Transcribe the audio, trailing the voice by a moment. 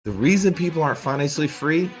The reason people aren't financially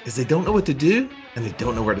free is they don't know what to do and they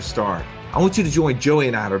don't know where to start. I want you to join Joey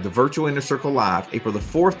and I at the Virtual Inner Circle Live, April the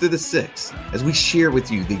 4th through the 6th, as we share with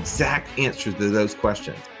you the exact answers to those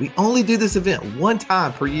questions. We only do this event one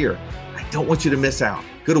time per year. I don't want you to miss out.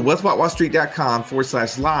 Go to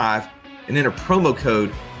wealthwatchwallstreet.com/live and enter promo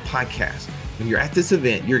code podcast. When you're at this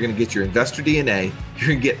event, you're going to get your investor DNA. You're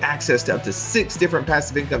going to get access to up to 6 different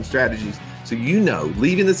passive income strategies. So you know,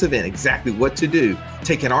 leaving this event, exactly what to do,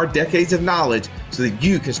 taking our decades of knowledge so that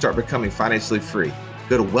you can start becoming financially free.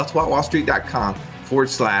 Go to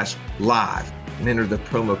wealthwatchwallstreet.com/live and enter the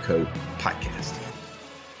promo code podcast.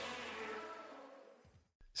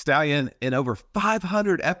 Stallion, in over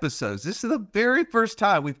 500 episodes, this is the very first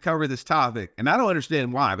time we've covered this topic. And I don't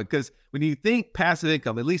understand why, because when you think passive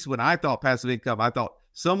income, at least when I thought passive income, I thought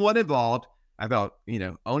someone involved. I thought,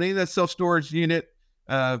 owning a self-storage unit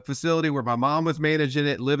facility where my mom was managing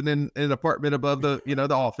it, living in an apartment above the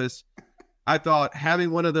office. I thought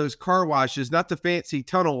having one of those car washes, not the fancy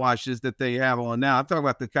tunnel washes that they have on now. I'm talking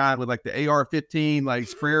about the kind with like the AR-15, like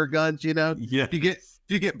sprayer guns, Yeah. If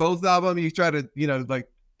you get both of them, you try to, like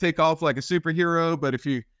take off like a superhero. But if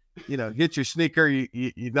you, hit your sneaker,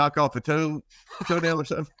 you knock off a toenail or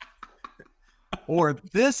something. Or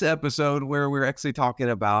this episode where we're actually talking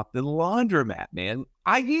about the laundromat, man.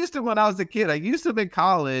 I used them when I was a kid. I used them in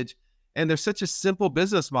college, and they're such a simple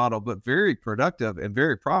business model, but very productive and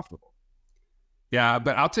very profitable. Yeah,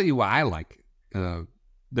 but I'll tell you why I like it.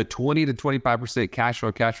 The 20 to 25% cash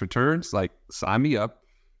on cash returns, like sign me up.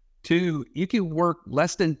 2, you can work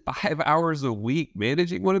less than 5 hours a week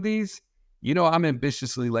managing one of these. I'm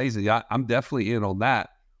ambitiously lazy. I'm definitely in on that.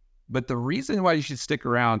 But the reason why you should stick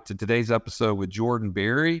around to today's episode with Jordan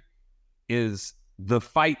Berry is the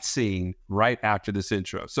fight scene right after this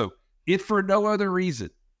intro. So if for no other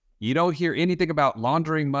reason you don't hear anything about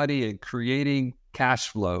laundering money and creating cash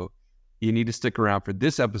flow, you need to stick around for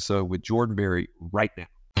this episode with Jordan Berry right now.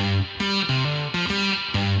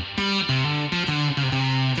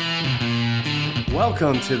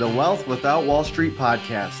 Welcome to the Wealth Without Wall Street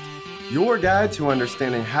podcast, your guide to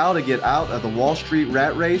understanding how to get out of the Wall Street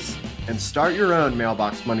rat race and start your own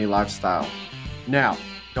mailbox money lifestyle. Now,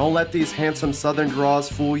 don't let these handsome Southern draws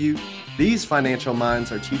fool you. These financial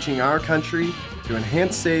minds are teaching our country to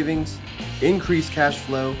enhance savings, increase cash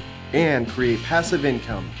flow, and create passive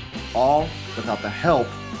income, all without the help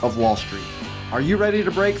of Wall Street. Are you ready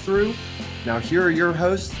to break through? Now here are your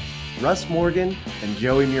hosts, Russ Morgan and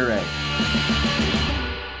Joey Murray.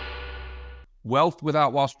 Wealth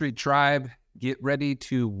Without Wall Street tribe, get ready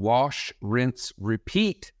to wash, rinse,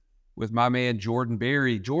 repeat with my man Jordan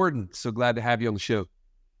Berry. Jordan, so glad to have you on the show.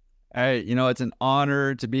 Hey, it's an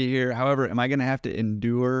honor to be here. However, am I going to have to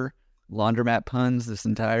endure laundromat puns this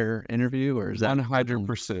entire interview, or is that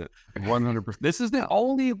 100%? 100%. This is the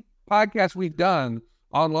only podcast we've done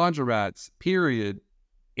on laundromats, period,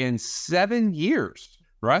 in 7 years.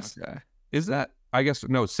 Russ, okay. Is that? I guess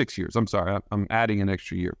no, 6 years. I'm sorry, I'm adding an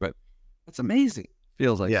extra year, but that's amazing.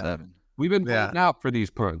 Feels like 7. We've been waiting out for these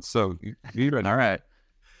puns, so you ready? All right.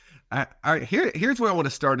 All right. Here's where I want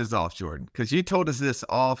to start us off, Jordan, because you told us this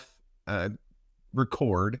off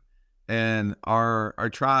record, and our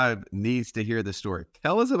tribe needs to hear the story.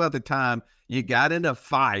 Tell us about the time you got in a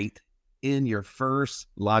fight in your first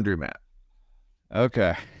laundromat.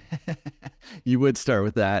 Okay. You would start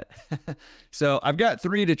with that. So I've got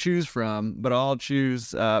 3 to choose from, but I'll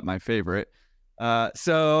choose my favorite.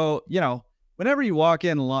 So, whenever you walk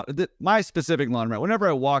in my specific laundromat, whenever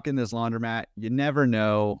I walk in this laundromat, you never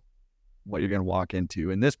know what you're going to walk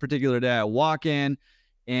into. And this particular day, I walk in,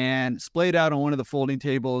 and splayed out on one of the folding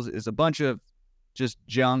tables is a bunch of just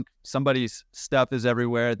junk. Somebody's stuff is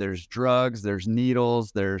everywhere. There's drugs, there's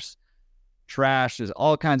needles, there's trash, there's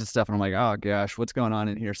all kinds of stuff. And I'm like, oh gosh, what's going on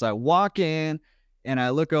in here? So I walk in and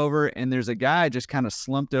I look over, and there's a guy just kind of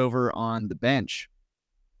slumped over on the bench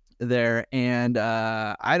there. And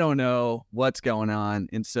I don't know what's going on.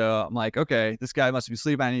 And so I'm like, okay, this guy must be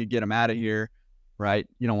sleeping. I need to get him out of here, right?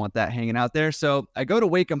 You don't want that hanging out there. So I go to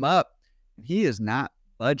wake him up. He is not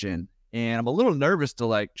budging, and I'm a little nervous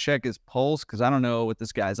to check his pulse because I don't know what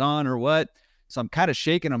this guy's on or what. So I'm kind of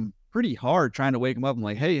shaking him pretty hard trying to wake him up. I'm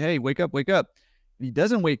like, hey, wake up. And he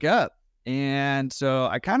doesn't wake up. And so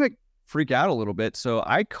I kind of freak out a little bit. So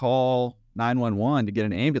I call 911 to get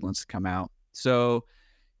an ambulance to come out. So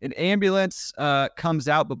an ambulance comes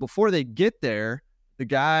out, but before they get there, the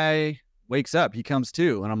guy wakes up. He comes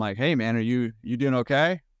to, and I'm like, hey man, are you doing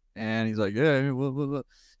okay? And he's like, yeah, blah, blah, blah.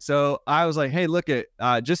 So I was like, hey, look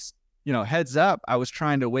just, heads up. I was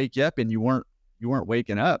trying to wake you up and you weren't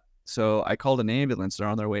waking up. So I called an ambulance. They're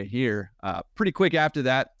on their way here. Pretty quick after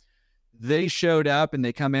that, they showed up and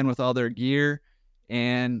they come in with all their gear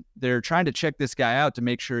and they're trying to check this guy out to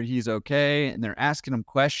make sure he's okay. And they're asking him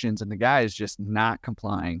questions and the guy is just not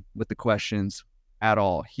complying with the questions at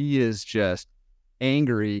all. He is just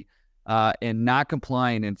angry and not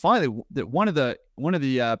complying. And finally, one of the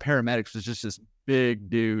paramedics was just this big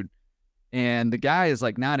dude. And the guy is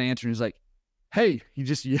like not answering. He's like, hey, he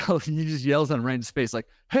just yells at him right in his face, like,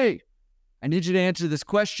 hey, I need you to answer this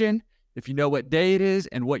question. If you know what day it is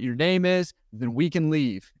and what your name is, then we can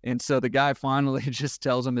leave. And so the guy finally just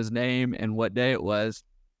tells him his name and what day it was.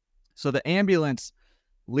 So the ambulance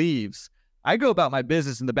leaves. I go about my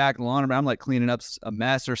business in the back of the laundromat. I'm like cleaning up a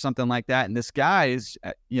mess or something like that. And this guy is,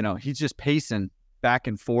 he's just pacing back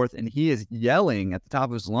and forth and he is yelling at the top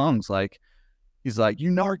of his lungs. Like, he's like, you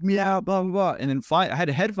narked me out, blah, blah, blah. And then finally I had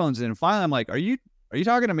headphones in and finally I'm like, are you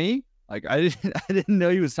talking to me? Like, I didn't know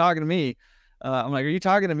he was talking to me. I'm like, are you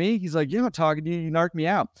talking to me? He's like, yeah, I'm talking to you. You narked me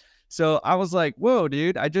out. So I was like, whoa,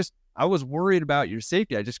 dude, I was worried about your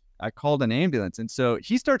safety. I called an ambulance. And so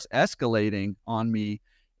he starts escalating on me.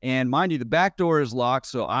 And mind you, the back door is locked.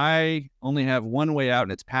 So I only have one way out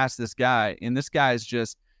and it's past this guy. And this guy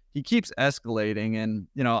is he keeps escalating. And,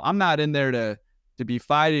 I'm not in there to be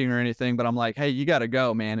fighting or anything, but I'm like, hey, you got to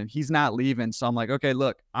go, man. And he's not leaving. So I'm like, okay,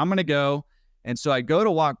 look, I'm going to go. And so I go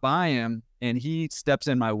to walk by him and he steps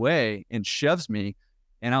in my way and shoves me.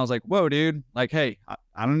 And I was like, whoa, dude, like, hey,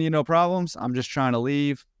 I don't need no problems. I'm just trying to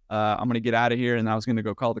leave. I'm going to get out of here. And I was going to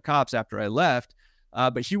go call the cops after I left.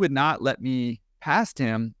 But he would not let me past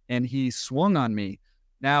him and he swung on me.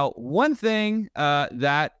 Now, one thing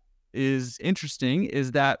that is interesting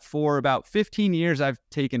is that for about 15 years, I've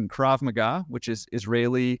taken Krav Maga, which is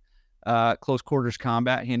Israeli close quarters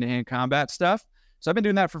combat, hand-to-hand combat stuff. So I've been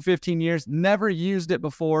doing that for 15 years, never used it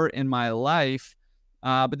before in my life.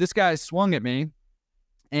 But this guy swung at me.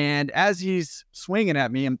 And as he's swinging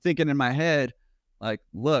at me, I'm thinking in my head, like,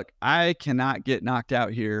 look, I cannot get knocked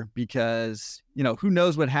out here because, who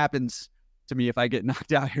knows what happens to me if I get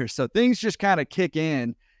knocked out here. So things just kind of kick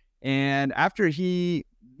in. And after he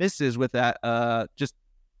misses with that just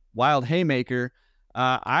wild haymaker,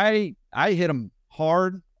 I hit him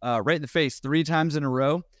hard right in the face 3 times in a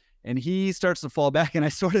row. And he starts to fall back. And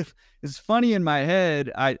it's funny in my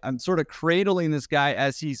head, I'm sort of cradling this guy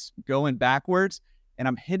as he's going backwards. And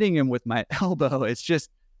I'm hitting him with my elbow. It's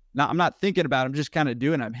just, I'm not thinking about it. I'm just kind of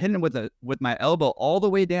doing it. I'm hitting him with my elbow all the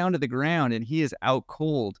way down to the ground. And he is out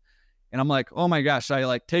cold. And I'm like, oh my gosh. I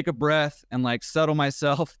like take a breath and like settle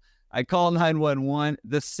myself. I call 911.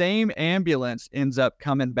 The same ambulance ends up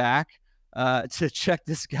coming back to check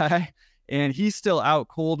this guy. And he's still out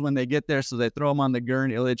cold when they get there. So they throw him on the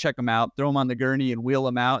gurney, or they check him out, throw him on the gurney and wheel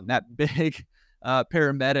him out. And that big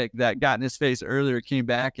paramedic that got in his face earlier came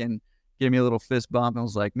back and gave me a little fist bump. And I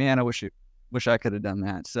was like, man, I wish I could have done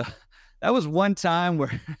that. So that was one time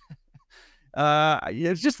where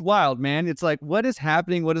it's just wild, man. It's like, what is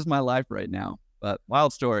happening? What is my life right now? But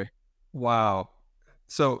wild story. Wow.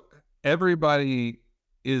 So everybody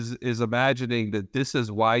is imagining that this is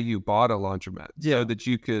why you bought a laundromat, so that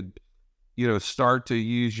you could, start to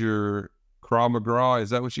use your Krav Maga. Is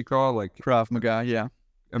that what you call it? Like Krav Maga? Yeah.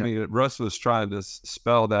 I mean, Russ was trying to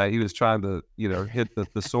spell that. He was trying to, hit the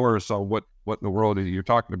thesaurus on what in the world you're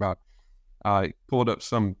talking about. He pulled up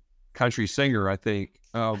some country singer, I think.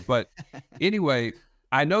 But anyway,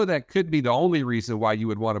 I know that could be the only reason why you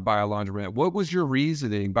would want to buy a laundromat. What was your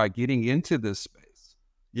reasoning by getting into this space?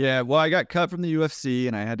 Yeah, well, I got cut from the UFC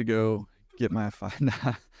and I had to go get my fine.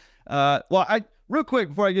 Real quick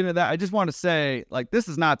before I get into that, I just want to say, like, this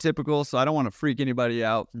is not typical, so I don't want to freak anybody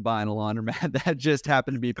out from buying a laundromat. That just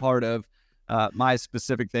happened to be part of my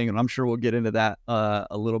specific thing, and I'm sure we'll get into that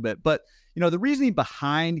a little bit. But, the reasoning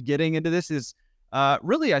behind getting into this is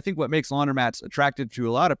really, I think what makes laundromats attractive to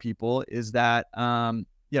a lot of people is that,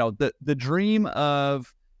 the dream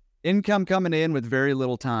of income coming in with very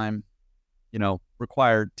little time,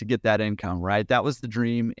 required to get that income, right? That was the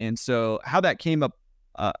dream. And so how that came up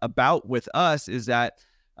about with us is that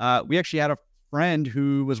we actually had a friend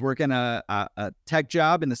who was working a tech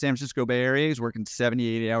job in the San Francisco Bay Area. He's working 70,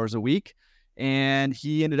 80 hours a week. And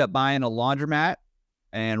he ended up buying a laundromat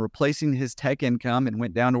and replacing his tech income and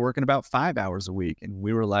went down to working about 5 hours a week. And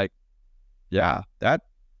we were like, yeah, that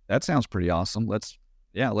sounds pretty awesome. Let's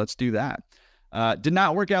do that. Did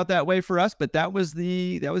not work out that way for us, but that was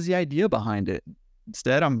the idea behind it.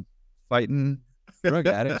 Instead, I'm fighting drug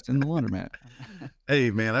addicts in the laundromat.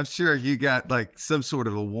 Hey, man, I'm sure you got like some sort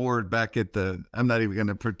of award back at I'm not even going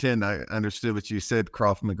to pretend I understood what you said,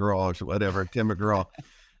 Krav McGraw or whatever, Tim McGraw.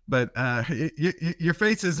 But your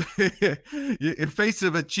face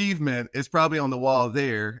of achievement is probably on the wall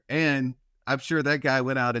there. And I'm sure that guy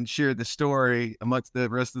went out and shared the story amongst the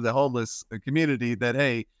rest of the homeless community that,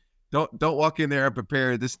 hey, don't walk in there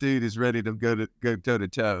unprepared. This dude is ready to go toe to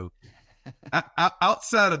toe.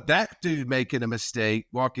 Outside of that dude making a mistake,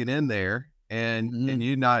 walking in there and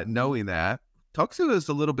you not knowing that, talk to us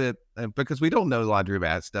a little bit, because we don't know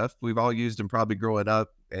laundromat stuff. We've all used them probably growing up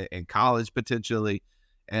in college potentially.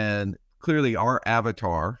 And clearly our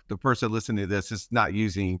avatar, the person listening to this, is not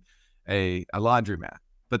using a laundromat.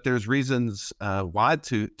 But there's reasons why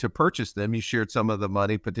to purchase them. You shared some of the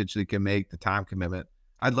money potentially can make, the time commitment.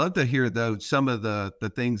 I'd love to hear, though, some of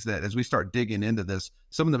the things that, as we start digging into this,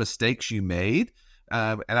 some of the mistakes you made.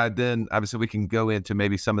 And then obviously we can go into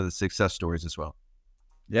maybe some of the success stories as well.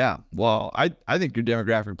 Yeah. Well, I think your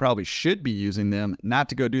demographic probably should be using them, not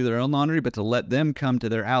to go do their own laundry, but to let them come to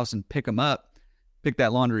their house and pick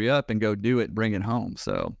that laundry up and go do it, bring it home.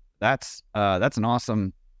 So that's an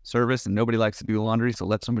awesome service, and nobody likes to do laundry, so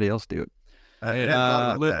let somebody else do it.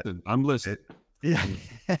 I'm listening. Yeah,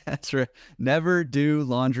 that's right. Never do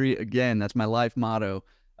laundry again. That's my life motto.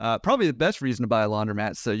 Probably the best reason to buy a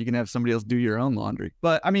laundromat, so you can have somebody else do your own laundry.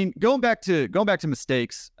 But I mean, going back to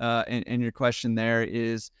mistakes, and your question there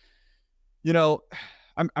is,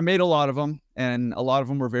 I made a lot of them, and a lot of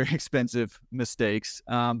them were very expensive mistakes.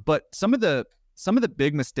 But some of the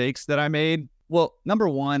big mistakes that I made, well, number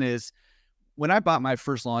one is, when I bought my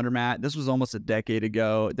first laundromat, this was almost a decade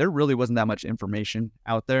ago, there really wasn't that much information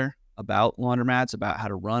out there about laundromats, about how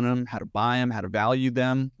to run them, how to buy them, how to value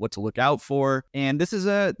them, what to look out for. And this is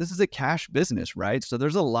a cash business, right? So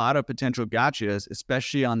there's a lot of potential gotchas,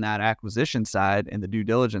 especially on that acquisition side and the due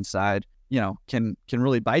diligence side, can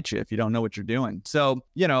really bite you if you don't know what you're doing. So,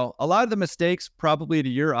 a lot of the mistakes probably to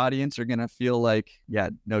your audience are going to feel like, yeah,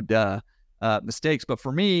 no duh, mistakes. But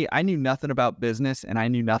for me, I knew nothing about business, and I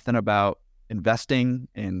knew nothing about investing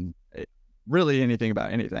in really anything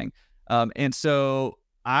about anything. And so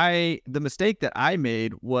the mistake that I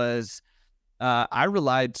made was I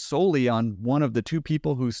relied solely on one of the two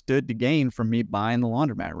people who stood to gain from me buying the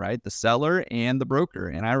laundromat, right? The seller and the broker.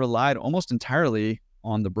 And I relied almost entirely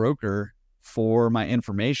on the broker for my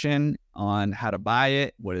information on how to buy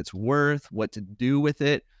it, what it's worth, what to do with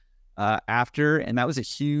it after. And that was a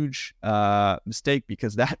huge mistake,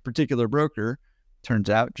 because that particular broker,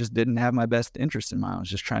 turns out, just didn't have my best interest in mind. I was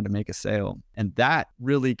just trying to make a sale. And that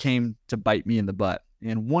really came to bite me in the butt.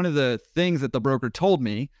 And one of the things that the broker told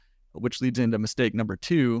me, which leads into mistake number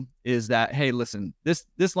two, is that, hey, listen, this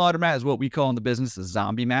laundromat is what we call in the business a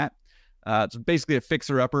zombie mat. It's basically a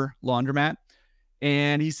fixer-upper laundromat.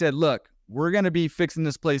 And he said, look, we're going to be fixing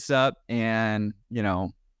this place up and,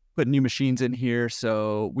 putting new machines in here.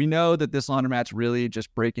 So we know that this laundromat's really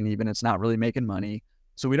just breaking even. It's not really making money.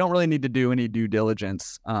 So we don't really need to do any due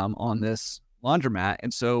diligence on this laundromat.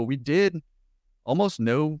 And so we did almost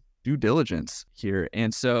no due diligence here.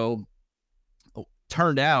 And so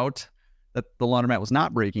turned out that the laundromat was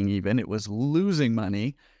not breaking even. It was losing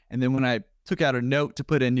money. And then when I took out a note to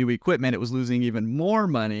put in new equipment, it was losing even more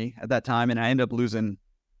money at that time. And I ended up losing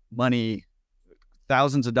money,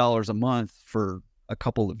 thousands of dollars a month for a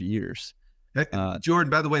couple of years.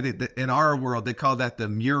 Jordan, by the way, in our world, they call that the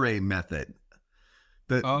Murray method.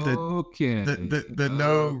 The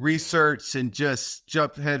no research and just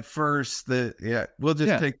jump head first. We'll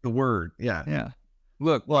just take the word. Yeah.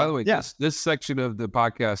 Look, by the way, this section of the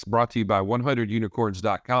podcast brought to you by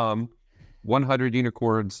 100unicorns.com.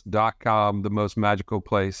 100unicorns.com, the most magical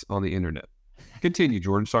place on the internet. Continue,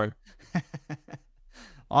 Jordan. Sorry.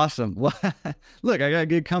 Awesome. Well, look, I got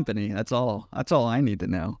good company. That's all I need to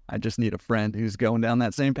know. I just need a friend who's going down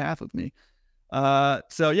that same path with me.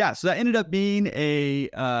 So that ended up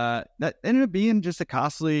being just a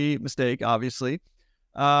costly mistake, obviously.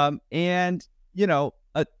 And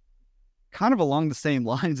kind of along the same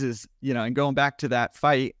lines as, and going back to that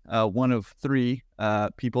fight, one of three,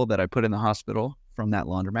 people that I put in the hospital from that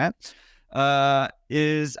laundromat,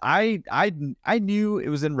 is I knew it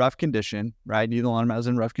was in rough condition, right? I knew the laundromat was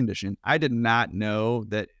in rough condition. I did not know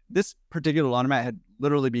that this particular laundromat had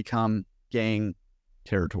literally become gang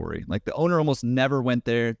territory. Like, the owner almost never went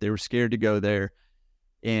there. They were scared to go there.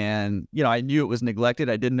 And, I knew it was neglected.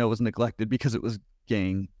 I didn't know it was neglected because it was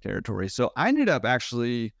gang territory. So I ended up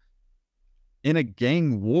actually in a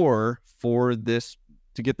gang war to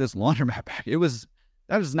get this laundromat back.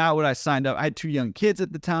 That was not what I signed up. I had two young kids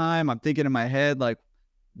at the time. I'm thinking in my head, like,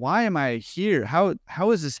 why am I here?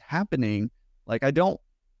 How is this happening? Like, I don't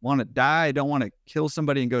want to die. I don't want to kill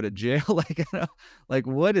somebody and go to jail. Like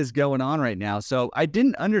what is going on right now? So I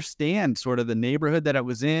didn't understand sort of the neighborhood that I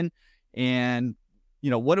was in and,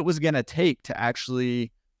 what it was going to take to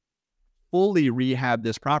actually fully rehab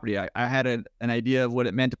this property. I had an idea of what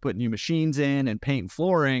it meant to put new machines in and paint and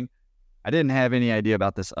flooring. I didn't have any idea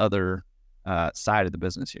about this other side of the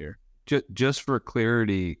business here. Just for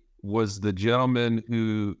clarity, was the gentleman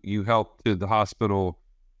who you helped to the hospital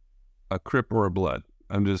a Crip or a Blood?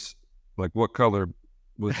 I'm just like, what color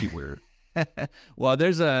was he wearing? Well,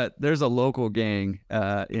 there's a local gang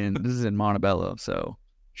this is in Montebello, so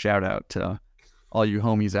shout out to all you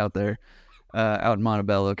homies out there out in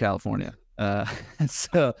Montebello, California.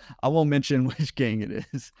 So I won't mention which gang it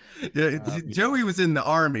is. Yeah, Joey was in the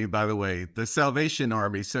Army, by the way, the Salvation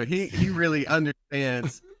Army. So he really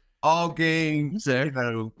understands all gangs,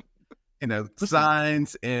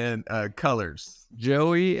 signs and colors.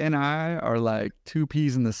 Joey and I are like two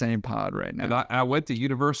peas in the same pod right now. And I went to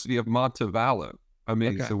University of Montevallo. I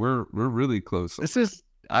mean, Okay. so we're really close. This is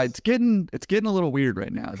it's getting a little weird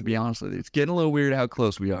right now, to be honest with you. It's getting a little weird how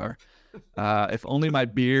close we are. If only my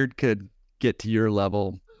beard could get to your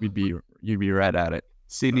level, you'd be right at it.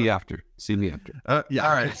 See me after. Yeah. All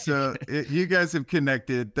right. So you guys have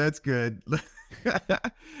connected. That's good.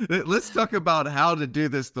 Let's talk about how to do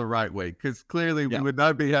this the right way, because clearly we would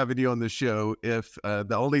not be having you on the show if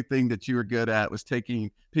the only thing that you were good at was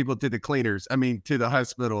taking people to the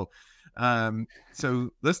hospital. So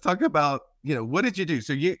let's talk about, what did you do?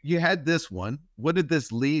 So you had this one. What did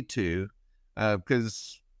this lead to?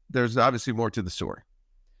 Because there's obviously more to the story.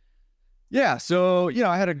 Yeah. So,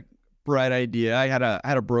 I had a bright idea. I had a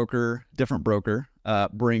different broker,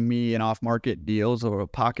 bring me an off-market deals or a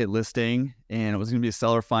pocket listing, and it was going to be a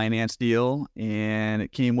seller finance deal, and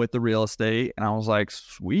it came with the real estate. And I was like,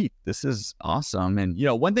 sweet, this is awesome. And,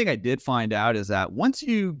 one thing I did find out is that once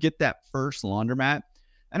you get that first laundromat,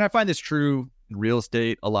 and I find this true in real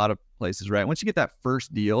estate, a lot of places, right? Once you get that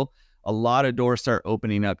first deal, a lot of doors start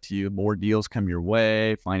opening up to you. More deals come your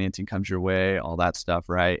way, financing comes your way, all that stuff,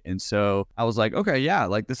 right? And so I was like, okay, yeah,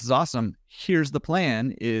 like this is awesome. Here's the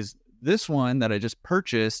plan: is this one that I just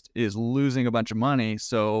purchased is losing a bunch of money.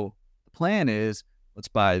 So the plan is, let's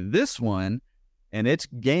buy this one, and its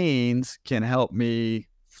gains can help me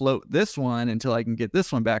float this one until I can get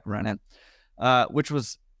this one back running, which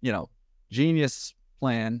was, genius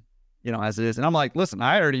plan, as it is. And I'm like, listen,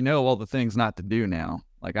 I already know all the things not to do now.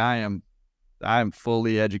 Like I'm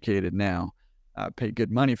fully educated now. I paid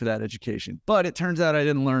good money for that education, but it turns out I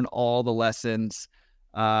didn't learn all the lessons.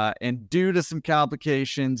 And due to some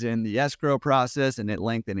complications in the escrow process and it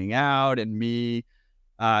lengthening out, and me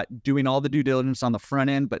doing all the due diligence on the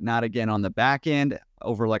front end, but not again on the back end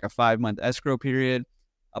over like a 5-month escrow period,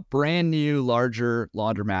 a brand new, larger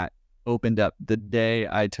laundromat opened up the day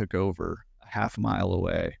I took over, a half mile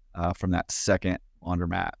away from that second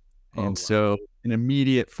laundromat. And so an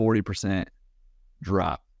immediate 40%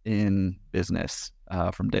 drop in business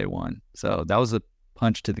from day one. So that was a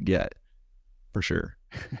punch to the gut for sure.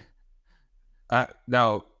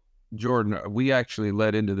 Now, Jordan, we actually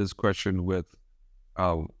led into this question with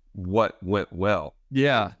what went well.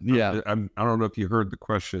 Yeah. I don't know if you heard the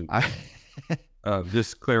question.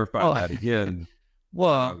 Just clarify that again.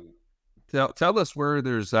 Well, tell us where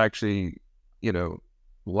there's actually,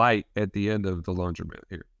 light at the end of the laundromat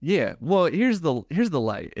here. Yeah. Well, here's the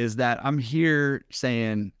light, is that I'm here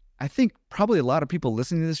saying, I think probably a lot of people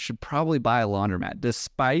listening to this should probably buy a laundromat,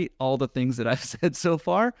 despite all the things that I've said so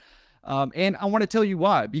far. And I want to tell you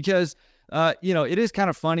why, because, it is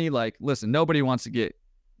kind of funny. Like, listen, nobody wants to get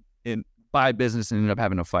in, buy a business and end up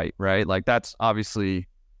having a fight, right? Like that's an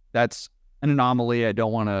anomaly. I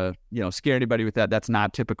don't want to, scare anybody with that. That's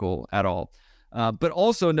not typical at all. But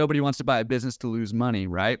also nobody wants to buy a business to lose money,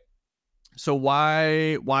 right? So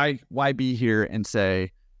why be here and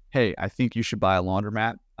say, hey, I think you should buy a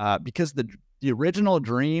laundromat? Because the original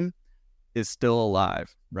dream is still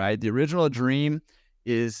alive, right? The original dream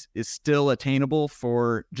is still attainable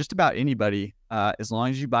for just about anybody, as long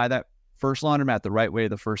as you buy that first laundromat the right way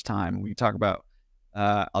the first time. We talk about,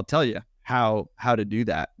 I'll tell you how to do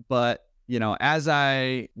that. But as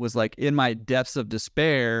I was like in my depths of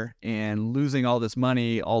despair and losing all this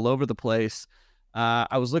money all over the place,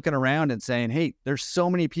 I was looking around and saying, hey, there's so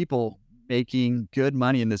many people making good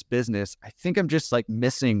money in this business. I think I'm just like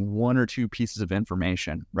missing one or two pieces of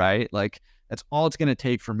information, right? Like that's all it's going to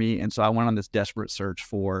take for me. And so I went on this desperate search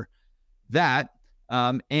for that.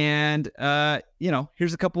 Here's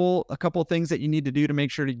a couple things that you need to do to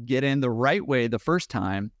make sure to get in the right way the first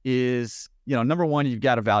time is, number one, you've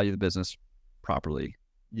got to value the business properly.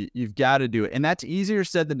 You've got to do it. And that's easier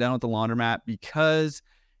said than done with the laundromat, because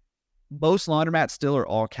most laundromats still are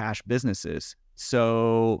all cash businesses.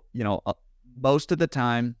 So, most of the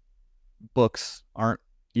time books aren't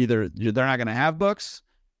they're not going to have books,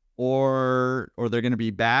 or they're going to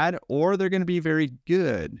be bad, or they're going to be very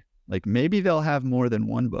good. Like maybe they'll have more than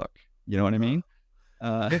one book. You know what I mean?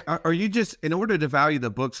 Are you just, in order to value the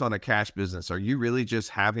books on a cash business, are you really just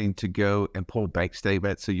having to go and pull bank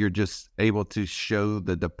statements so you're just able to show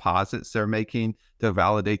the deposits they're making to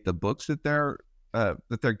validate the books that they're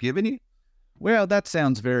giving you? Well, that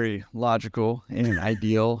sounds very logical and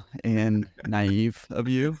ideal and naive of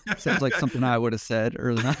you. Sounds like something I would have said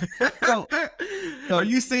early on. So, are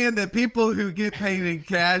you saying that people who get paid in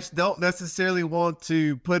cash don't necessarily want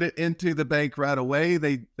to put it into the bank right away?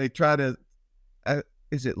 They try to,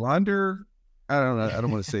 is it launder? I don't know. I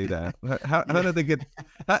don't want to say that. How do they get?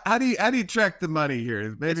 How do you track the money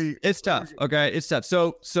here? Maybe it's tough. Okay, it's tough.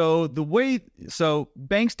 So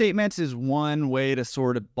bank statements is one way to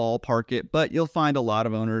sort of ballpark it, but you'll find a lot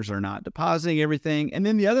of owners are not depositing everything. And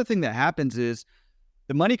then the other thing that happens is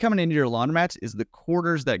the money coming into your laundromats is the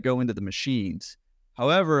quarters that go into the machines.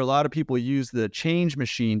 However, a lot of people use the change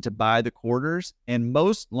machine to buy the quarters, and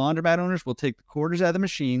most laundromat owners will take the quarters out of the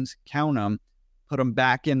machines, count them, put them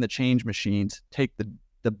back in the change machines, take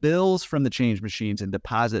the bills from the change machines and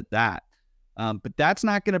deposit that. But that's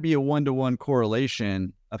not going to be a one-to-one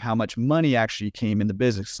correlation of how much money actually came in the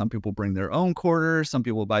business. Some people bring their own quarters. Some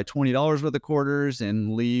people buy $20 worth of quarters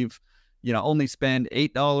and leave, only spend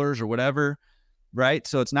 $8 or whatever, right?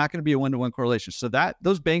 So it's not going to be a one-to-one correlation. So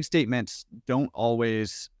those bank statements don't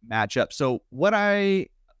always match up. So what I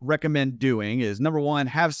recommend doing is, number one,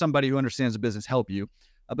 have somebody who understands the business help you.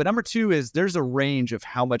 But number two is there's a range of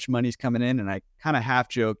how much money's coming in. And I kind of half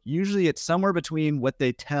joke. Usually it's somewhere between what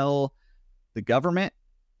they tell the government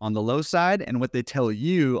on the low side and what they tell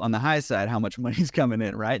you on the high side, how much money's coming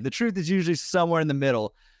in, right? The truth is usually somewhere in the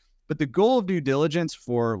middle. But the goal of due diligence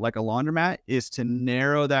for like a laundromat is to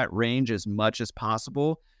narrow that range as much as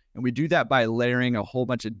possible. And we do that by layering a whole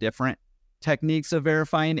bunch of different techniques of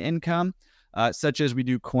verifying income, such as we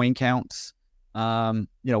do coin counts.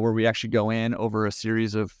 Where we actually go in over a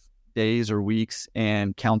series of days or weeks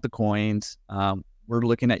and count the coins. We're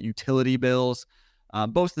looking at utility bills,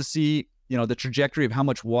 both to see, the trajectory of how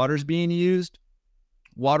much water is being used.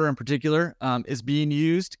 Water in particular is being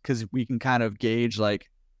used because we can kind of gauge like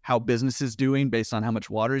how business is doing based on how much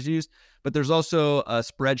water is used. But there's also a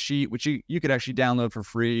spreadsheet, which you could actually download for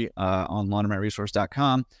free on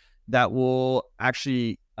laundromatresource.com that will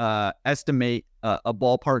actually estimate a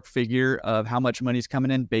ballpark figure of how much money is coming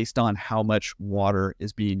in based on how much water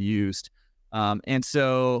is being used. And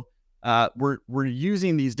so we're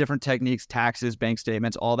using these different techniques, taxes, bank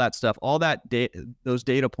statements, all that stuff, those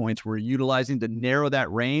data points we're utilizing to narrow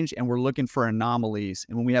that range, and we're looking for anomalies.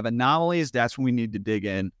 And when we have anomalies, that's when we need to dig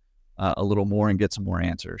in a little more and get some more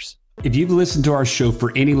answers. If you've listened to our show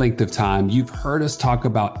for any length of time, you've heard us talk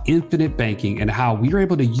about infinite banking and how we are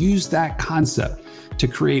able to use that concept to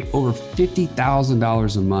create over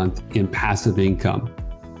 $50,000 a month in passive income.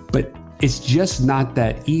 But it's just not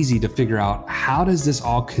that easy to figure out, how does this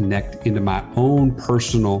all connect into my own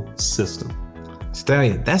personal system?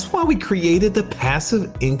 Stallion, that's why we created the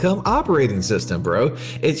passive income operating system, bro.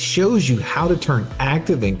 It shows you how to turn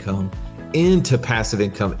active income into passive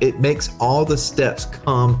income. It makes all the steps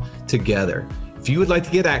come together. If you would like to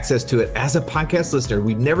get access to it as a podcast listener,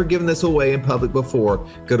 we've never given this away in public before,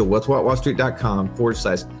 go to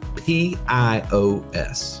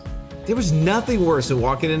what'swhatwallstreet.com/PIOS. There was nothing worse than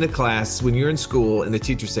walking into class when you're in school and the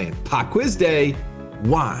teacher saying, pop quiz day.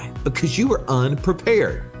 Why? Because you were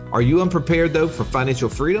unprepared. Are you unprepared though for financial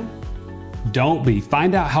freedom? Don't be.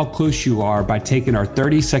 Find out how close you are by taking our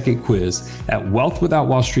 30-second quiz at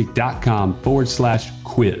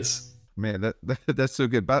wealthwithoutwallstreet.com/quiz. Man, that's so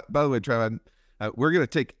good. By the way, Trav, we're going to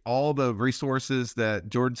take all the resources that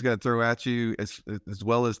Jordan's going to throw at you, as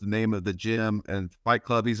well as the name of the gym and Fight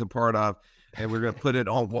Club he's a part of, and we're going to put it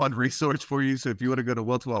on one resource for you. So if you want to go to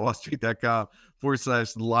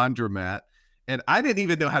wealthwithoutwallstreet.com/laundromat. And I didn't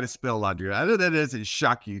even know how to spell laundry. I know that doesn't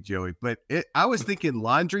shock you, Joey, but I was thinking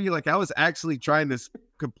laundry, like I was actually trying to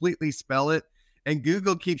completely spell it. And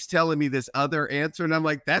Google keeps telling me this other answer. And I'm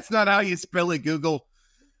like, that's not how you spell it, Google.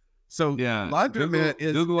 So yeah, laundromat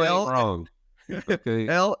is Google ain't wrong. Okay.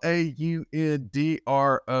 LAUNDROMAT.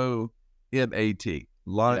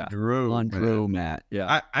 Laundromat.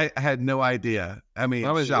 Yeah. I had no idea. I mean,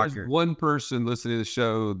 there's one person listening to the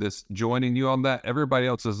show that's joining you on that. Everybody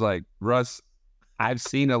else is like, Russ, I've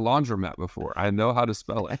seen a laundromat before. I know how to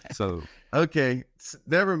spell it. So okay,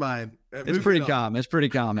 never mind. It's pretty common. It's pretty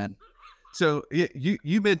common. So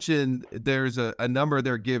you mentioned there's a number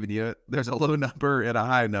they're giving you. There's a low number and a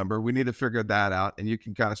high number. We need to figure that out, and you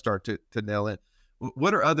can kind of start to nail it.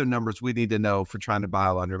 What are other numbers we need to know for trying to buy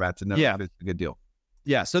a laundromat to know if it's a good deal?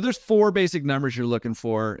 Yeah, so there's 4 basic numbers you're looking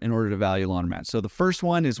for in order to value laundromat. So the first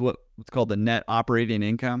one is what's called the net operating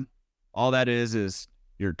income. All that is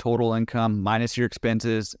your total income minus your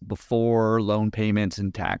expenses before loan payments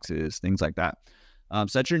and taxes, things like that. So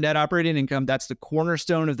that's your net operating income. That's the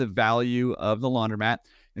cornerstone of the value of the laundromat.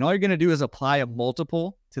 And all you're going to do is apply a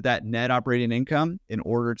multiple to that net operating income in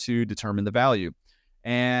order to determine the value.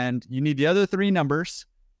 And you need the other 3 numbers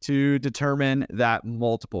to determine that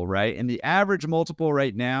multiple, right? And the average multiple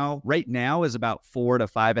right now is about 4 to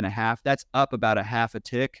 5.5. That's up about a half a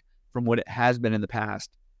tick from what it has been in the past.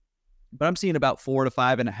 But I'm seeing about 4 to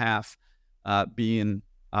 5.5 being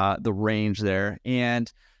the range there.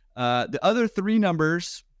 And the other 3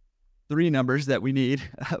 numbers that we need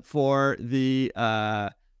for the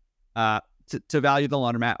to value the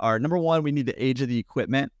laundromat are, number 1, we need the age of the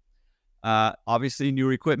equipment. Obviously,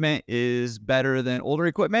 newer equipment is better than older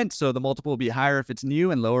equipment, so the multiple will be higher if it's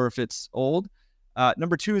new and lower if it's old.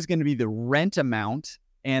 Number 2 is going to be the rent amount,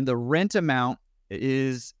 and the rent amount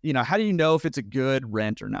is, how do you know if it's a good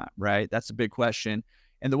rent or not, right? That's a big question.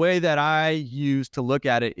 And the way that I use to look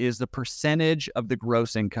at it is the percentage of the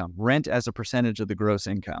gross income, rent as a percentage of the gross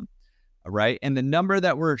income, all right? And the number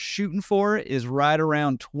that we're shooting for is right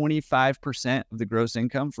around 25% of the gross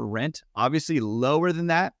income for rent. Obviously, lower than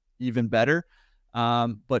that, even better.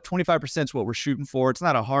 But 25% is what we're shooting for. It's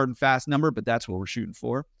not a hard and fast number, but that's what we're shooting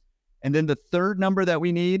for. And then the third number that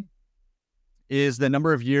we need is the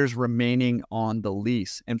number of years remaining on the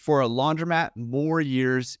lease. And for a laundromat, more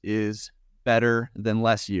years is better than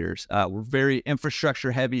less years. We're very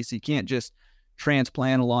infrastructure heavy, so you can't just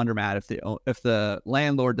transplant a laundromat if the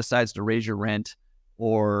landlord decides to raise your rent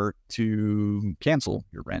or to cancel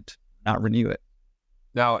your rent, not renew it.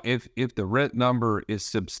 Now, if the rent number is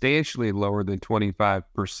substantially lower than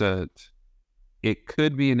 25%, it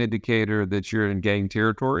could be an indicator that you're in gang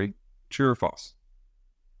territory. True or false?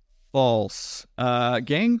 False.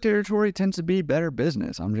 Gang territory tends to be better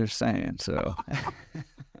business. I'm just saying. So,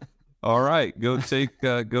 all right, go take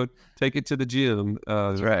it to the gym.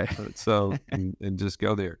 That's right. So and just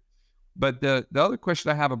go there. But the other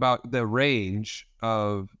question I have about the range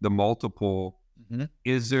of the multiple,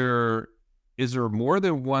 is there more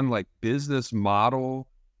than one like business model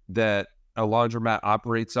that a laundromat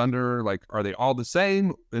operates under? Like, are they all the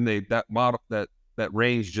same? And that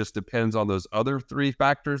range just depends on those other 3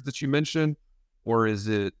 factors that you mentioned? Or is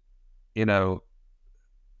it,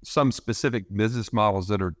 some specific business models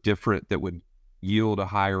that are different that would yield a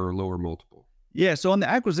higher or lower multiple? Yeah. So on the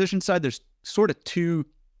acquisition side, there's sort of 2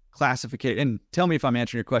 classifications, and tell me if I'm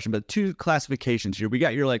answering your question, but 2 classifications here. We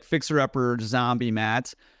got your like fixer-upper zombie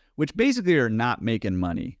mats, which basically are not making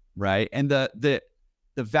money, right? And the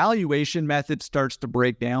valuation method starts to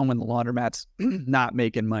break down when the laundromat's not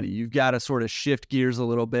making money. You've got to sort of shift gears a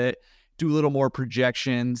little bit, do a little more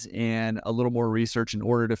projections and a little more research in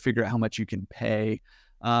order to figure out how much you can pay.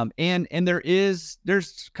 And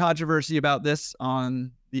there's controversy about this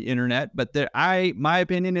on the internet, but my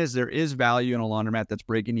opinion is there is value in a laundromat that's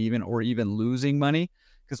breaking even or even losing money,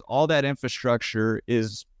 because all that infrastructure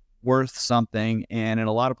is worth something. And in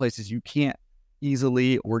a lot of places, you can't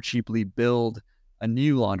easily or cheaply build a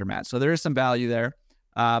new laundromat. So there is some value there.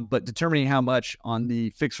 But determining how much on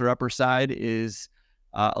the fixer-upper side is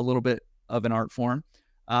a little bit of an art form.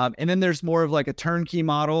 And then there's more of like a turnkey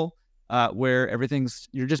model where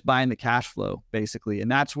you're just buying the cash flow, basically.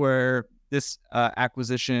 And that's where this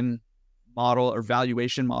acquisition model or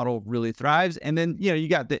valuation model really thrives. And then, you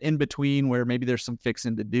got the in-between where maybe there's some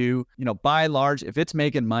fixing to do. By and large, if it's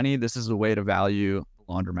making money, this is the way to value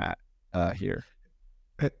the laundromat here.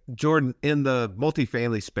 Jordan, in the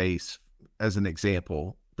multifamily space, as an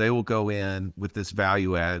example, they will go in with this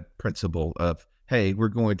value add principle of, hey, we're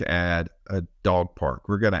going to add a dog park.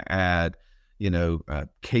 We're going to add,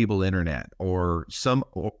 cable internet or some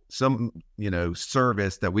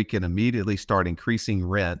service that we can immediately start increasing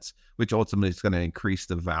rents, which ultimately is going to increase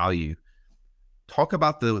the value. Talk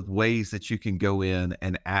about the ways that you can go in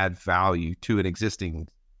and add value to an existing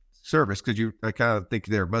service, because I kind of think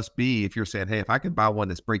there must be, if you're saying, hey, if I can buy one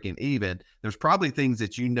that's breaking even, there's probably things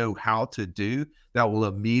that you know how to do that will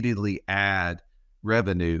immediately add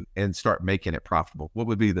revenue and start making it profitable. What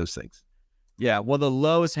would be those things? Yeah, well, the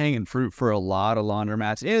lowest hanging fruit for a lot of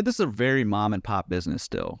laundromats, this is a very mom and pop business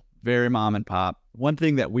still, very mom and pop. One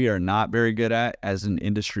thing that we are not very good at as an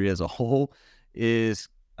industry as a whole is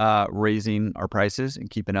raising our prices and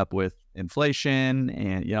keeping up with inflation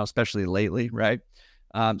and, especially lately, right?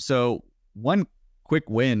 So one quick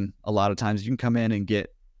win, a lot of times you can come in and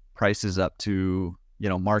get prices up to,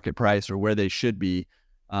 market price or where they should be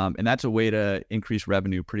And that's a way to increase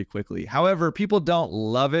revenue pretty quickly. However, people don't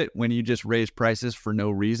love it when you just raise prices for no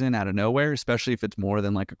reason out of nowhere, especially if it's more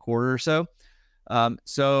than like a quarter or so.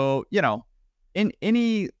 So, in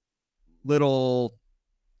any little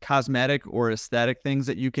cosmetic or aesthetic things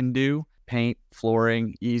that you can do, paint,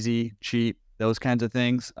 flooring, easy, cheap, those kinds of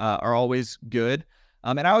things are always good.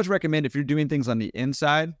 And I always recommend if you're doing things on the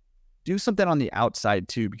inside, do something on the outside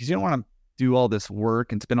too, because you don't want to do all this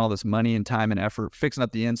work and spend all this money and time and effort fixing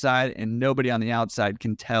up the inside, and nobody on the outside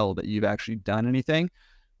can tell that you've actually done anything.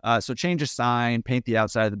 So change a sign, paint the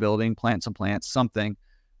outside of the building, plant some plants, something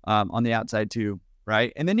on the outside too,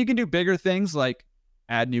 right? And then you can do bigger things like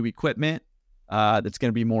add new equipment that's going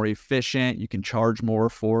to be more efficient. You can charge more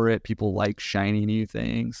for it. People like shiny new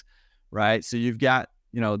things, right? So you've got,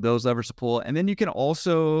 those levers to pull. And then you can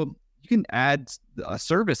add a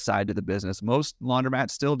service side to the business. Most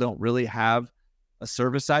laundromats still don't really have a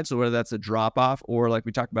service side. So whether that's a drop off or, like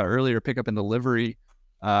we talked about earlier, pick up and delivery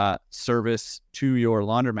service to your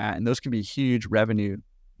laundromat, and those can be huge revenue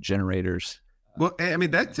generators. Well, I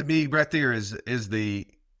mean, that to me right there is the,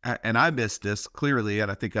 and I missed this clearly,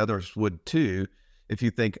 and I think others would too. If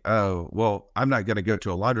you think, oh, well, I'm not going to go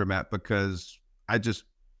to a laundromat because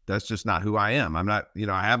that's just not who I am. I'm not,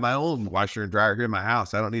 I have my own washer and dryer here in my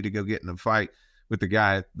house. I don't need to go get in a fight with the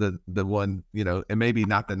guy, the one, and maybe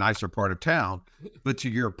not the nicer part of town. But to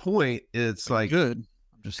your point, it's like, good.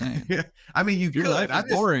 I'm just saying. Yeah, I mean, your life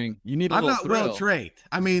is boring. You need I'm little not thrill. well trained.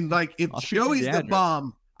 I mean, like if Joey's the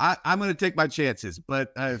bomb, I'm going to take my chances.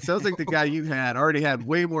 But it sounds like the guy you had already had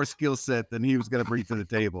way more skill set than he was going to bring to the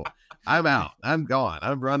table. I'm out. I'm gone.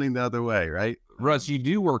 I'm running the other way, right? Russ, you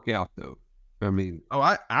do work out though. I mean,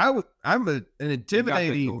 I'm an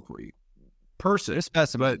intimidating person. You're a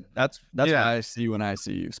specimen. That's yeah. what I see when I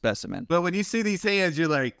see you, specimen. But when you see these hands, you're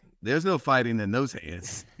like, there's no fighting in those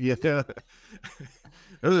hands. Those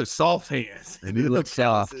are soft hands. They do look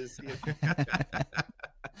soft.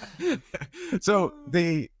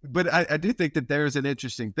 But I do think that there's an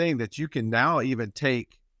interesting thing that you can now even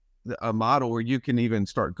take a model where you can even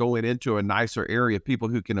start going into a nicer area, people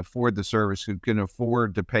who can afford the service, who can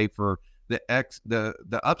afford to pay for the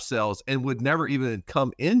upsells, and would never even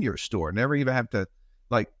come in your store, never even have to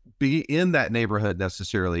like be in that neighborhood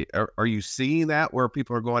necessarily. Are you seeing that where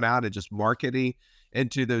people are going out and just marketing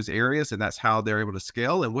into those areas, and that's how they're able to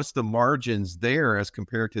scale? And what's the margins there as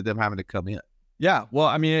compared to them having to come in? Yeah, well,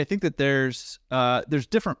 I mean, I think that there's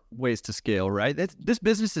different ways to scale, right? This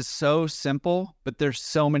business is so simple, but there's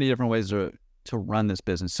so many different ways to run this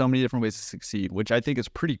business, so many different ways to succeed, which I think is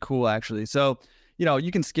pretty cool, actually. So,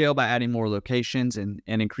 you can scale by adding more locations and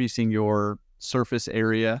increasing your surface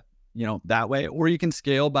area, that way. Or you can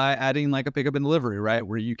scale by adding like a pickup and delivery, right?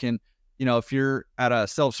 Where you can, if you're at a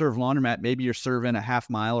self-serve laundromat, maybe you're serving a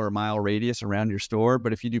half mile or a mile radius around your store.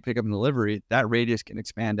 But if you do pickup and delivery, that radius can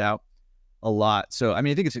expand out a lot. So, I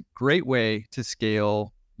mean, I think it's a great way to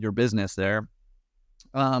scale your business there.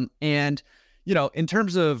 And, in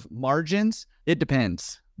terms of margins, it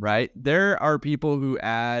depends, right? There are people who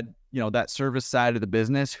add, that service side of the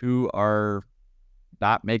business who are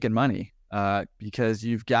not making money because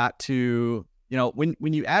you've got to, when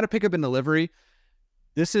you add a pickup and delivery,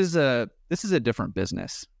 this is a different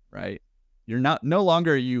business, right? You're no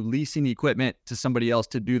longer are you leasing equipment to somebody else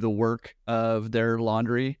to do the work of their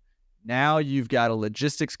laundry. Now you've got a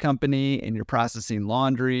logistics company and you're processing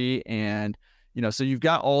laundry, and so you've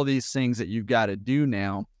got all these things that you've got to do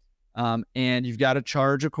now, and you've got to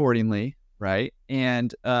charge accordingly, right?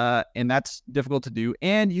 And that's difficult to do,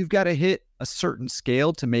 and you've got to hit a certain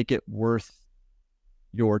scale to make it worth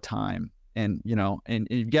your time, and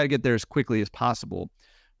you've got to get there as quickly as possible,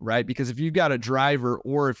 right? Because if you've got a driver,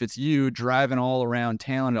 or if it's you driving all around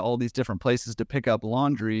town to all these different places to pick up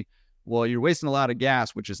laundry, well, you're wasting a lot of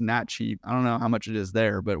gas, which is not cheap. I don't know how much it is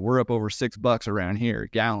there, but we're up over $6 around here, a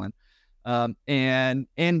gallon.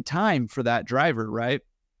 And time for that driver, right?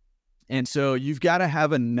 And so you've got to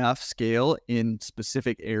have enough scale in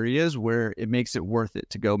specific areas where it makes it worth it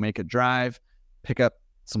to go make a drive, pick up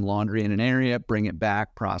some laundry in an area, bring it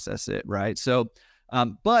back, process it, right? So,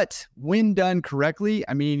 but when done correctly,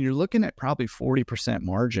 I mean, you're looking at probably 40%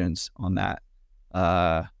 margins on that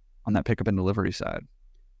pickup and delivery side.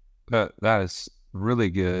 That is really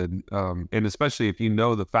good. And especially if you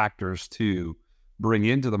know the factors to bring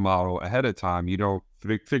into the model ahead of time, you don't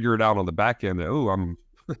figure it out on the back end that, oh, I'm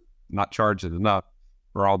not charging enough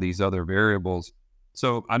for all these other variables.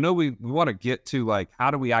 So I know we want to get to like,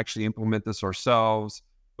 how do we actually implement this ourselves?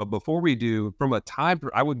 But before we do, from a time,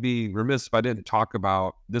 I would be remiss if I didn't talk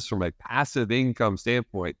about this from a passive income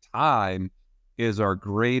standpoint. Time is our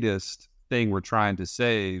greatest thing we're trying to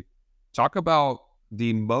save. Talk about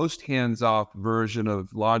the most hands-off version of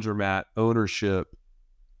laundromat ownership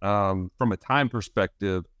from a time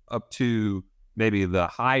perspective up to maybe the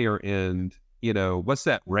higher end, what's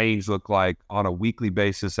that range look like on a weekly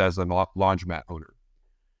basis as a laundromat owner?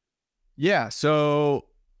 Yeah. So,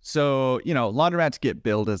 laundromats get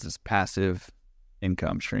billed as this passive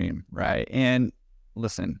income stream, right? And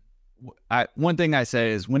listen, one thing I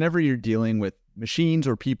say is whenever you're dealing with machines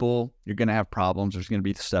or people, you're going to have problems. There's going to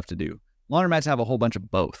be stuff to do. Laundromats have a whole bunch of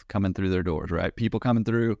both coming through their doors, right? People coming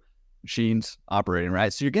through, machines operating,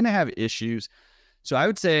 right? So you're going to have issues. So I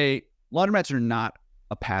would say laundromats are not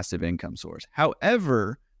a passive income source.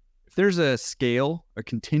 However, if there's a scale, a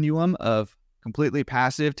continuum of completely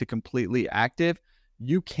passive to completely active,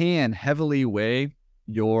 you can heavily weigh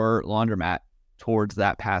your laundromat towards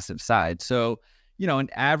that passive side. So, an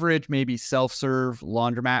average maybe self-serve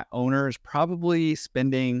laundromat owner is probably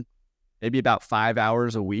spending maybe about 5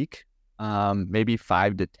 hours a week, maybe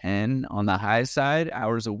 5 to 10 on the high side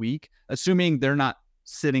hours a week, assuming they're not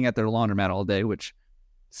sitting at their laundromat all day, which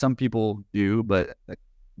some people do, but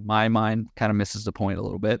my mind kind of misses the point a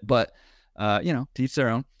little bit. But, to each their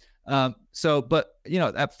own. At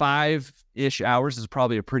 5-ish hours is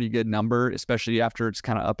probably a pretty good number, especially after it's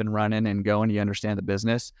kind of up and running and going, you understand the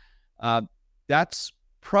business. That's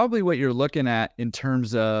probably what you're looking at in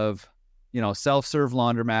terms of, self-serve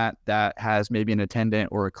laundromat that has maybe an attendant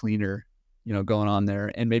or a cleaner, going on there,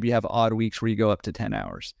 and maybe you have odd weeks where you go up to 10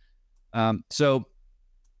 hours. So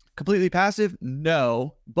completely passive?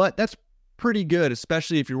 No, but that's pretty good,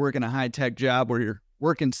 especially if you're working a high-tech job where you're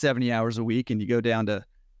working 70 hours a week and you go down to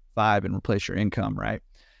 5 and replace your income, right?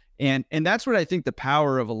 And that's what I think the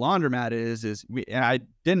power of a laundromat is and I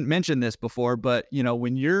didn't mention this before, but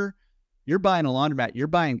when you're buying a laundromat, you're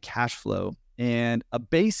buying cash flow, and a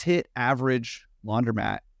base hit average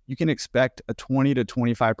laundromat, you can expect a 20 to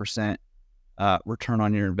 25% return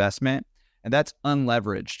on your investment, and that's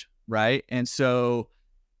unleveraged, right? And so,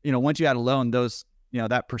 once you add a loan, those,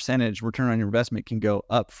 that percentage return on your investment can go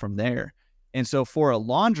up from there. And so for a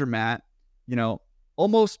laundromat,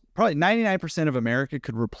 almost probably 99% of America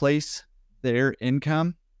could replace their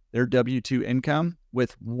income, their W-2 income,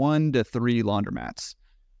 with 1 to 3 laundromats.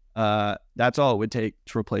 That's all it would take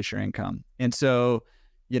to replace your income. And so,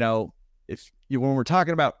 when we're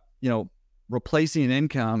talking about, replacing an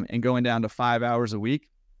income and going down to 5 hours a week,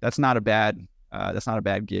 that's not a bad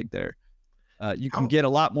gig there. You can get a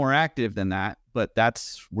lot more active than that, but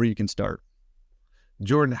that's where you can start.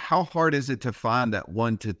 Jordan, how hard is it to find that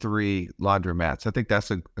 1 to 3 laundromats? I think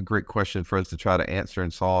that's a great question for us to try to answer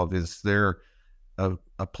and solve. Is there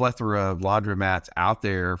a plethora of laundromats out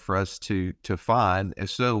there for us to find? If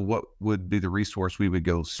so, what would be the resource we would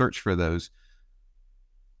go search for those?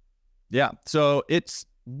 Yeah, so it's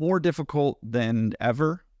more difficult than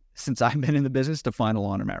ever since I've been in the business to find a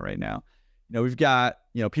laundromat right now. We've got,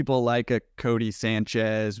 people like a Cody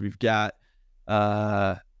Sanchez. We've got,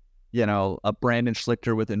 a Brandon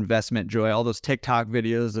Schlichter with Investment Joy, all those TikTok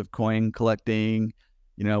videos of coin collecting.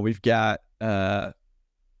 We've got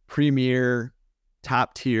premier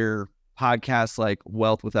top tier podcasts like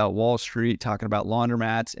Wealth Without Wall Street talking about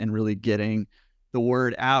laundromats and really getting the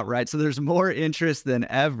word out, right? So there's more interest than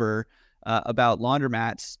ever about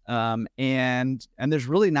laundromats, and there's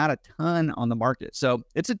really not a ton on the market. So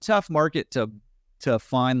it's a tough market to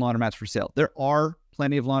find laundromats for sale. There are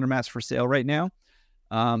plenty of laundromats for sale right now,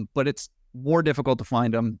 but it's more difficult to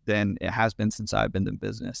find them than it has been since I've been in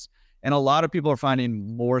business. And a lot of people are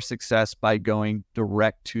finding more success by going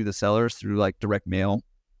direct to the sellers through like direct mail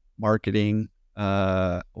marketing,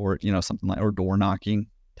 or something like, or door knocking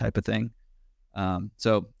type of thing.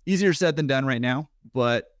 So easier said than done right now,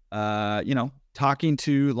 but talking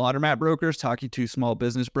to laundromat brokers, talking to small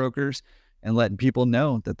business brokers, and letting people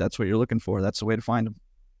know that that's what you're looking for. That's the way to find them.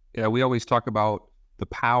 Yeah, we always talk about the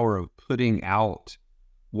power of putting out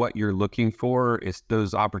what you're looking for. Is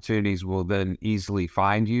those opportunities will then easily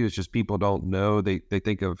find you. It's just people don't know. They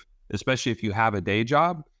think of, especially if you have a day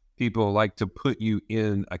job, people like to put you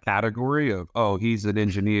in a category of, oh, he's an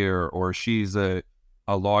engineer or she's a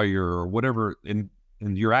lawyer or whatever. And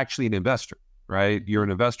you're actually an investor, right? You're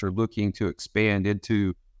an investor looking to expand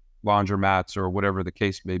into laundromats or whatever the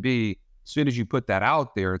case may be. As soon as you put that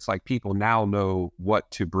out there, it's like people now know what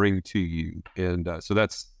to bring to you. And so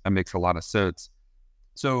that makes a lot of sense.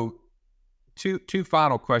 So two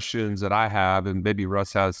final questions that I have, and maybe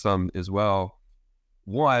Russ has some as well.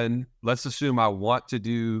 One, let's assume I want to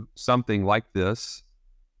do something like this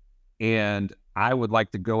and I would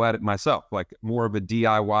like to go at it myself, like more of a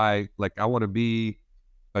DIY. Like I want to be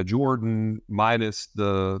a Jordan minus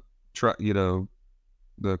the Krav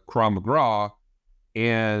Maga,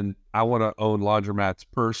 and I want to own laundromats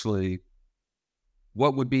personally,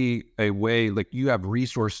 what would be a way, like you have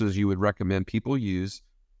resources you would recommend people use?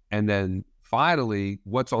 And then finally,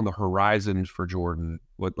 what's on the horizon for Jordan?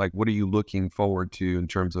 What are you looking forward to in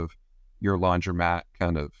terms of your laundromat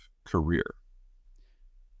kind of career?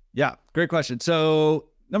 Yeah, great question. So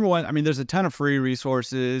number one, I mean, there's a ton of free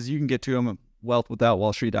resources. You can get to them at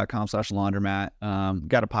wealthwithoutwallstreet.com/laundromat.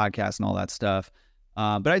 Got a podcast and all that stuff.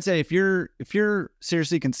 But I'd say if you're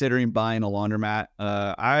seriously considering buying a laundromat,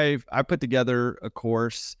 I put together a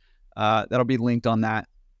course that'll be linked on that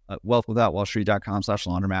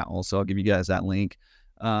wealthwithoutwallstreet.com/laundromat. Also, I'll give you guys that link.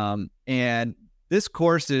 And this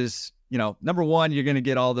course is, number one, you're going to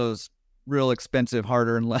get all those real expensive,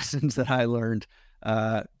 hard-earned lessons that I learned,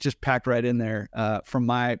 just packed right in there from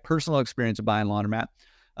my personal experience of buying laundromat.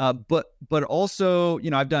 But also,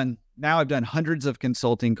 I've done hundreds of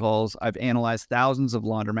consulting calls. I've analyzed thousands of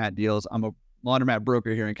laundromat deals. I'm a laundromat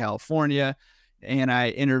broker here in California, and I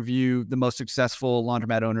interview the most successful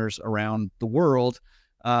laundromat owners around the world.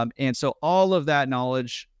 And so all of that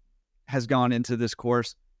knowledge has gone into this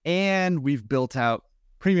course, and we've built out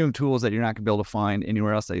premium tools that you're not going to be able to find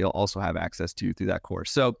anywhere else that you'll also have access to through that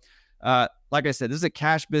course. So, like I said, this is a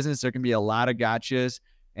cash business. There can be a lot of gotchas,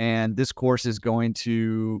 and this course is going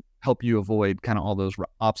to help you avoid kind of all those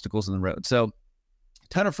obstacles in the road. So, a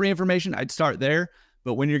ton of free information. I'd start there,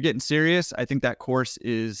 but when you're getting serious, I think that course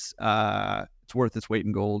is it's worth its weight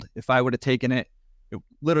in gold. If I would have taken it, it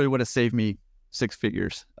literally would have saved me 6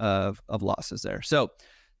 figures of losses there. So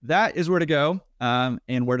that is where to go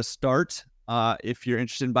and where to start if you're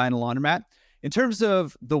interested in buying a laundromat. In terms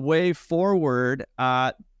of the way forward,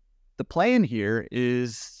 the plan here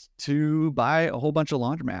is to buy a whole bunch of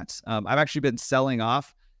laundromats. I've actually been selling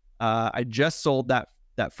off. I just sold that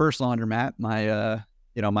first laundromat, my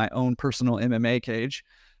my own personal MMA cage.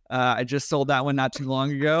 I just sold that one not too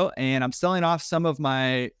long ago, and I'm selling off some of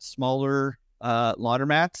my smaller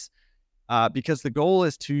laundromats. Because the goal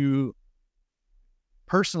is to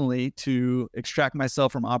extract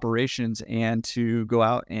myself from operations and to go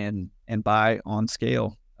out and buy on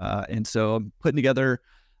scale. And so I'm putting together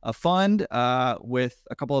a fund with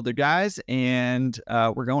a couple other guys, and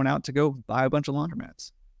we're going out to go buy a bunch of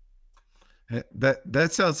laundromats.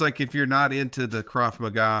 That sounds like if you're not into the Krav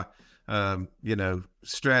Maga,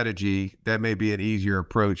 strategy, that may be an easier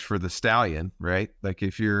approach for the stallion, right? Like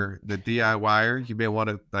if you're the DIYer, you may want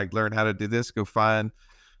to learn how to do this. Go find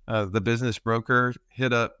the business broker,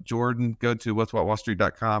 hit up Jordan, go to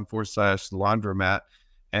wealthwithoutwallstreet.com/laundromat,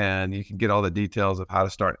 and you can get all the details of how to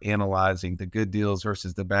start analyzing the good deals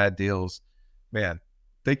versus the bad deals. Man,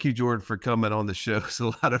 thank you, Jordan, for coming on the show. It's a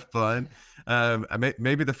lot of fun.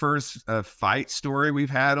 Maybe the first fight story we've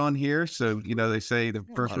had on here. So, they say the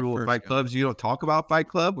first rule of Fight Clubs, you don't talk about Fight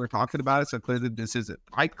Club. We're talking about it. So clearly this isn't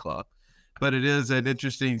Fight Club, but it is an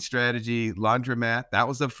interesting strategy. Laundromat, that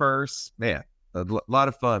was the first. Man, a lot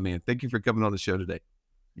of fun, man. Thank you for coming on the show today.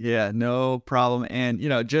 Yeah, no problem. And,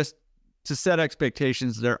 just to set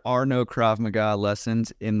expectations, there are no Krav Maga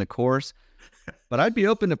lessons in the course. But I'd be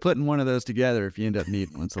open to putting one of those together if you end up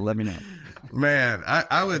needing one. So let me know. Man,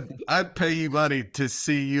 I'd pay you money to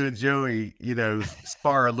see you and Joey,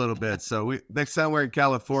 spar a little bit. So next time we're in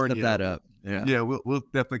California, set that up. Yeah, we'll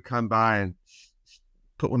definitely come by and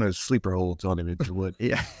put one of those sleeper holds on him if you would.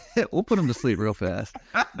 Yeah, we'll put him to sleep real fast.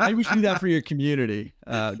 Maybe we should do that for your community.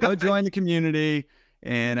 Go join the community,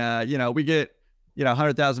 and we get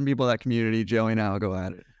 100,000 people in that community. Joey and I will go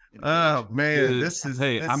at it. Oh man,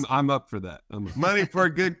 I'm up for that. Money for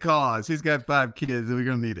a good cause. He's got 5 kids, and we're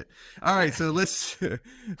gonna need it. All right, so let's get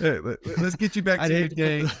you back to your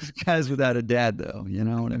game. Those guys without a dad, though, you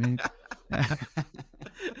know what I mean?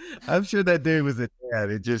 I'm sure that dude was a dad.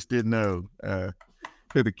 It just didn't know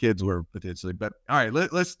who the kids were potentially. But all right,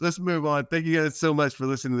 let's move on. Thank you guys so much for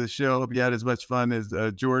listening to the show. Hope you had as much fun as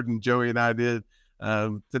Jordan, Joey, and I did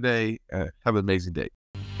today. Have an amazing day.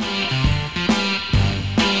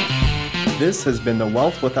 This has been the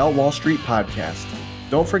Wealth Without Wall Street podcast.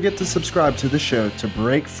 Don't forget to subscribe to the show to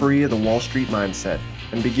break free of the Wall Street mindset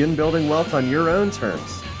and begin building wealth on your own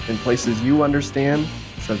terms in places you understand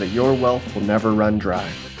so that your wealth will never run dry.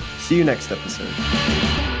 See you next episode.